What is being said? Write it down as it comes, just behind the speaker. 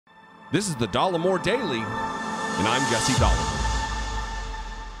This is the Dollemore Daily, and I'm Jesse Dollemore.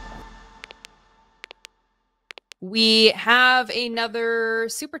 We have another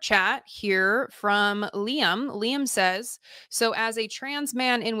super chat here from Liam. Liam says, so as a trans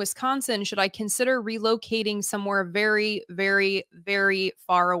man in Wisconsin, should I consider relocating somewhere very, very, very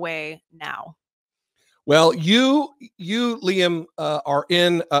far away now? Well, you Liam, are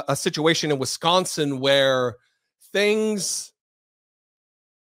in a situation in Wisconsin where things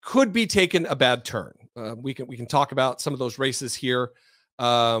could be taken a bad turn. We can talk about some of those races here.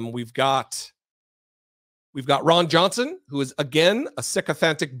 We've got Ron Johnson, who is again a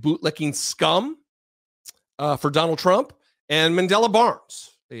sycophantic bootlicking scum for Donald Trump, and Mandela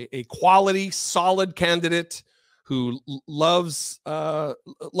Barnes, a quality, solid candidate who loves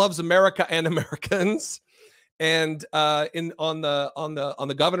America and Americans. And on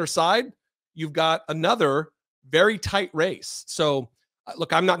the governor's side, you've got another very tight race. So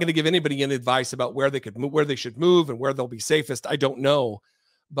look, I'm not going to give anybody any advice about where they could move, where they should move, and where they'll be safest. I don't know,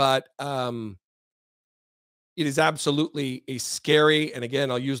 but it is absolutely a scary, and again,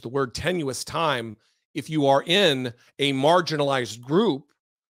 I'll use the word tenuous time if you are in a marginalized group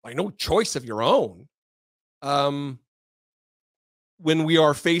by no choice of your own. When we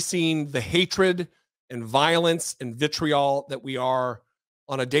are facing the hatred and violence and vitriol that we are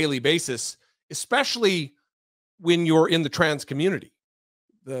on a daily basis, especially when you're in the trans community.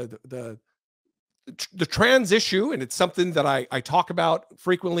 The trans issue, and it's something that I talk about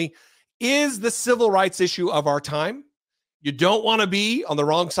frequently, is the civil rights issue of our time. You don't want to be on the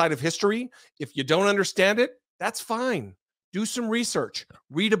wrong side of history. If you don't understand it, that's fine. Do some research,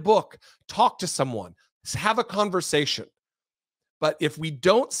 read a book, talk to someone, have a conversation. But if we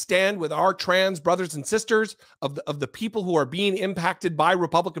don't stand with our trans brothers and sisters of the people who are being impacted by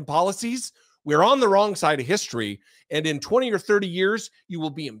Republican policies, we're on the wrong side of history. And in 20 or 30 years, you will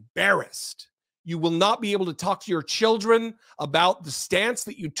be embarrassed. You will not be able to talk to your children about the stance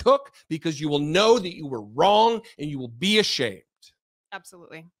that you took, because you will know that you were wrong and you will be ashamed.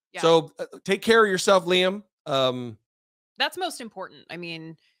 Absolutely. Yeah. So take care of yourself, Liam. That's most important. I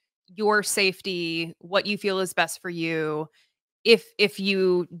mean, your safety, what you feel is best for you. If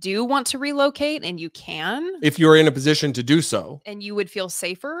you do want to relocate, and you can, if you're in a position to do so, and you would feel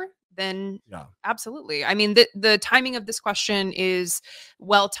safer, then yeah, absolutely. I mean, the timing of this question is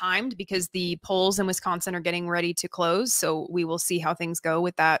well timed, because the polls in Wisconsin are getting ready to close. So we will see how things go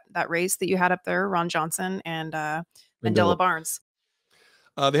with that race that you had up there, Ron Johnson and Mandela Barnes.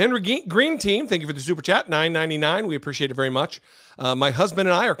 The Henry Green team, thank you for the super chat, $9.99. We appreciate it very much. My husband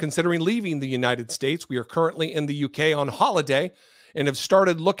and I are considering leaving the United States. We are currently in the UK on holiday and have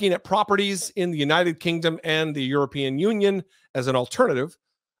started looking at properties in the United Kingdom and the European Union as an alternative.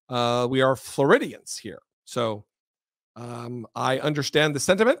 We are Floridians here. So I understand the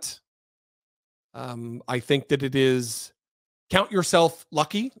sentiment. I think that it is, count yourself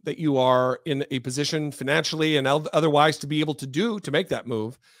lucky that you are in a position financially and otherwise to be able to make that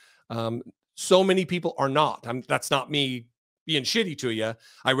move. So many people are not. That's not me being shitty to you.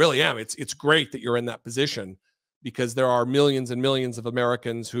 I really am. It's great that you're in that position, because there are millions and millions of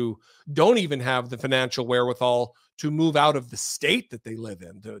Americans who don't even have the financial wherewithal to move out of the state that they live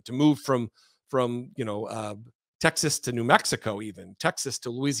in, to move from Texas to New Mexico, even Texas to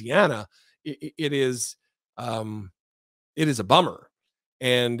Louisiana. It is a bummer.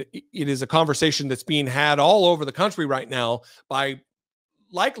 And it is a conversation that's being had all over the country right now by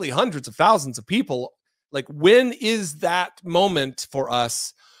likely hundreds of thousands of people. Like, when is that moment for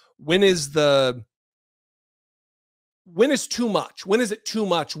us? When is too much? When is it too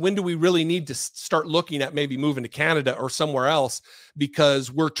much? When do we really need to start looking at maybe moving to Canada or somewhere else,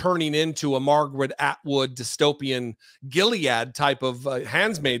 because we're turning into a Margaret Atwood dystopian Gilead type of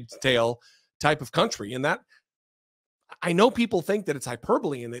Handmaid's Tale type of country? And that, I know people think that it's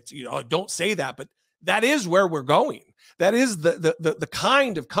hyperbole and it's, don't say that, but that is where we're going. That is the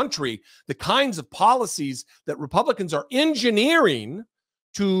kind of country, the kinds of policies that Republicans are engineering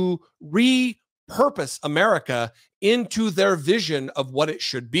to repurpose America into their vision of what it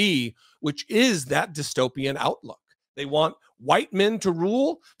should be, which is that dystopian outlook. They want white men to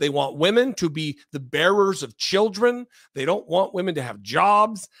rule. They want women to be the bearers of children. They don't want women to have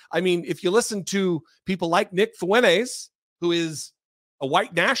jobs. I mean, if you listen to people like Nick Fuentes, who is a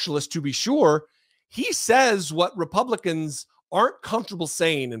white nationalist to be sure, he says what Republicans aren't comfortable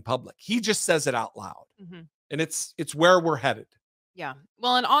saying in public. He just says it out loud. Mm-hmm. And it's where we're headed. Yeah.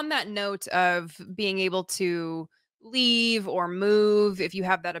 Well, and on that note of being able to leave or move if you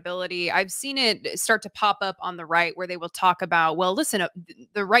have that ability. I've seen it start to pop up on the right where they will talk about, well, listen,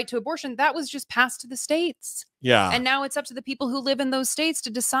 the right to abortion, that was just passed to the states. Yeah. And now it's up to the people who live in those states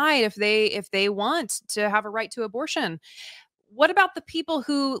to decide if they want to have a right to abortion. What about the people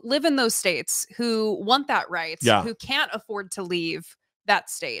who live in those states who want that right, who can't afford to leave that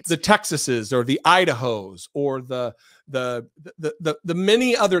state? The Texases or the Idahos or the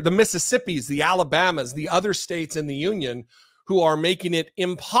many other, the Mississippis, the Alabamas, the other states in the union who are making it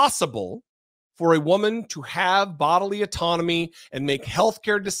impossible for a woman to have bodily autonomy and make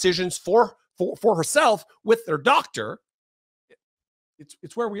healthcare decisions for herself with their doctor.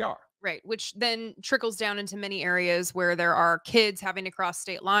 It's where we are. Right, which then trickles down into many areas where there are kids having to cross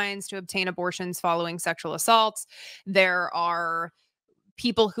state lines to obtain abortions following sexual assaults. There are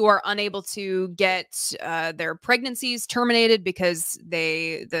people who are unable to get their pregnancies terminated because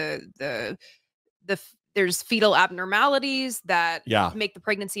there's fetal abnormalities that make the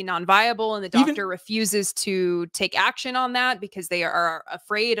pregnancy non-viable, and the doctor refuses to take action on that because they are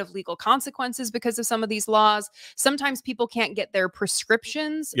afraid of legal consequences because of some of these laws. Sometimes people can't get their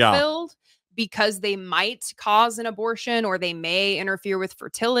prescriptions filled because they might cause an abortion or they may interfere with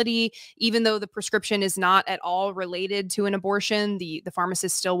fertility. Even though the prescription is not at all related to an abortion, the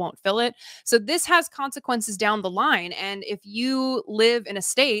pharmacist still won't fill it. So this has consequences down the line. And if you live in a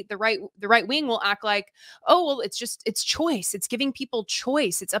state, the right wing will act like, oh, well, it's choice. It's giving people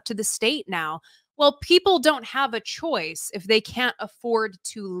choice. It's up to the state now. Well, people don't have a choice if they can't afford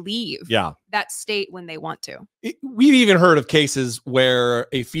to leave that state when they want to. We've even heard of cases where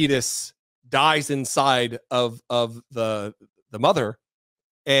a fetus dies inside of the mother,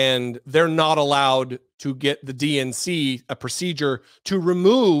 and they're not allowed to get the DNC, a procedure to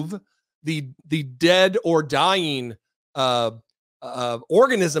remove the dead or dying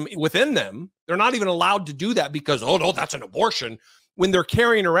organism within them. They're not even allowed to do that because, oh no, that's an abortion, when they're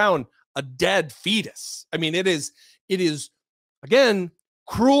carrying around a dead fetus. I mean, it is again,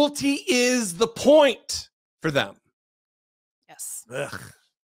 cruelty is the point for them. Yes. Ugh.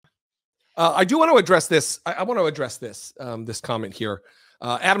 I do want to address this. I want to address this comment here.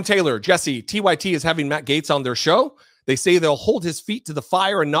 Adam Taylor, Jesse, TYT is having Matt Gaetz on their show. They say they'll hold his feet to the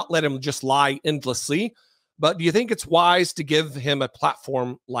fire and not let him just lie endlessly. But do you think it's wise to give him a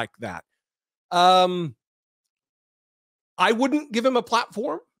platform like that? I wouldn't give him a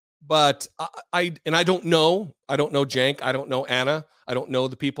platform, but I don't know. I don't know Jank. I don't know Anna. I don't know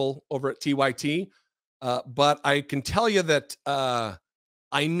the people over at TYT. But I can tell you that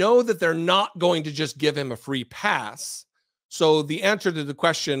I know that they're not going to just give him a free pass. So the answer to the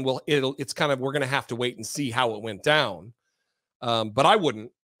question, well, it's kind of, we're going to have to wait and see how it went down. But I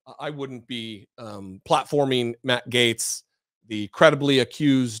wouldn't be platforming Matt Gaetz, the credibly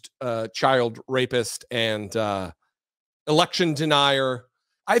accused child rapist and election denier.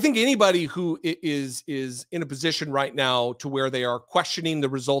 I think anybody who is in a position right now to where they are questioning the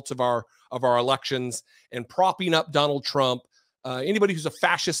results of our elections and propping up Donald Trump, anybody who's a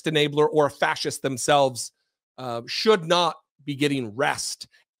fascist enabler or a fascist themselves should not be getting rest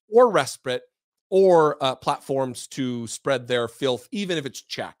or respite or platforms to spread their filth, even if it's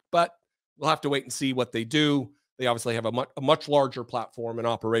checked. But we'll have to wait and see what they do. They obviously have a much larger platform and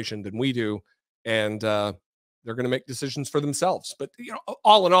operation than we do, and they're going to make decisions for themselves. But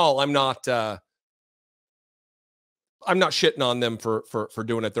all in all, I'm not shitting on them for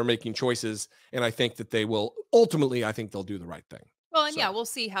doing it. They're making choices, and I think that they will ultimately. I think they'll do the right thing. Well, and we'll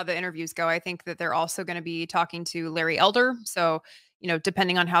see how the interviews go. I think that they're also going to be talking to Larry Elder. So,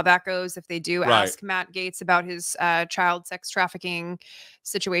 depending on how that goes, if they do ask Matt Gaetz about his child sex trafficking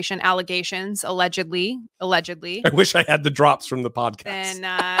situation, allegations, allegedly. I wish I had the drops from the podcast.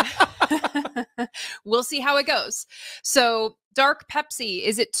 And we'll see how it goes. So, Dark Pepsi,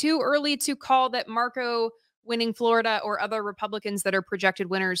 is it too early to call that Marco winning Florida or other Republicans that are projected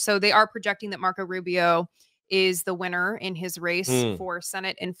winners? So they are projecting that Marco Rubio is the winner in his race for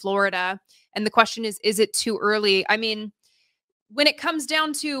Senate in Florida. And the question is it too early? I mean, when it comes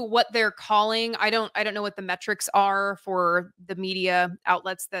down to what they're calling, I don't know what the metrics are for the media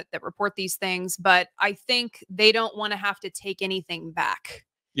outlets that report these things, but I think they don't want to have to take anything back.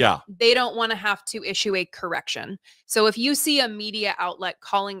 Yeah. They don't want to have to issue a correction. So if you see a media outlet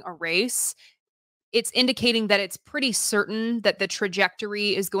calling a race, it's indicating that it's pretty certain that the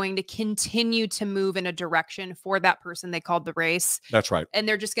trajectory is going to continue to move in a direction for that person they called the race. That's right. And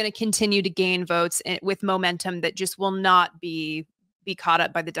they're just going to continue to gain votes with momentum that just will not be caught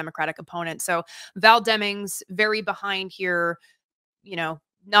up by the Democratic opponent. So Val Demings, very behind here,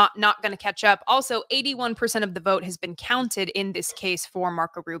 not going to catch up. Also, 81% of the vote has been counted in this case for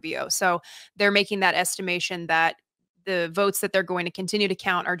Marco Rubio. So they're making that estimation that the votes that they're going to continue to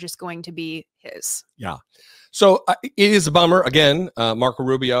count are just going to be his. Yeah. So it is a bummer. Again, Marco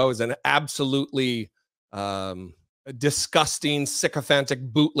Rubio is an absolutely disgusting, sycophantic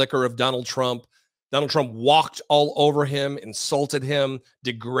bootlicker of Donald Trump. Donald Trump walked all over him, insulted him,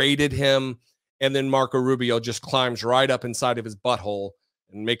 degraded him, and then Marco Rubio just climbs right up inside of his butthole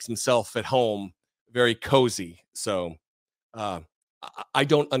and makes himself at home, very cozy. So I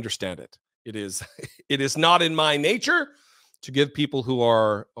don't understand it. It is not in my nature to give people who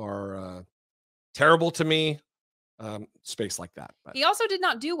are terrible to me space like that. But he also did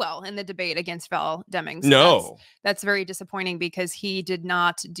not do well in the debate against Val Demings. So no, that's very disappointing because he did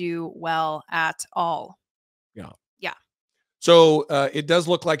not do well at all. Yeah. Yeah. So it does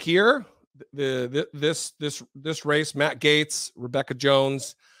look like here this race, Matt Gaetz, Rebecca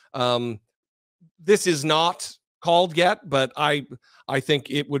Jones. This is not called yet, but I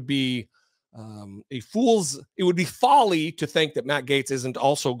think it would be it would be folly to think that Matt Gaetz isn't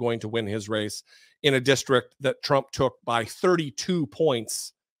also going to win his race in a district that Trump took by 32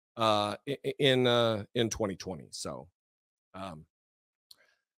 points in 2020. So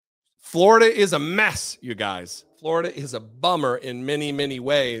Florida is a mess, you guys. Florida is a bummer in many, many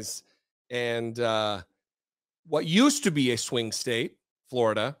ways. And what used to be a swing state,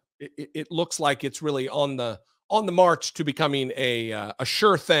 Florida, it looks like it's really on the march to becoming a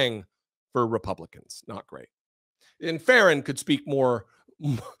sure thing for Republicans. Not great. And Farron could speak more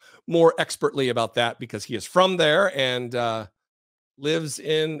expertly about that because he is from there and lives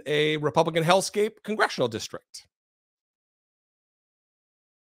in a Republican hellscape congressional district.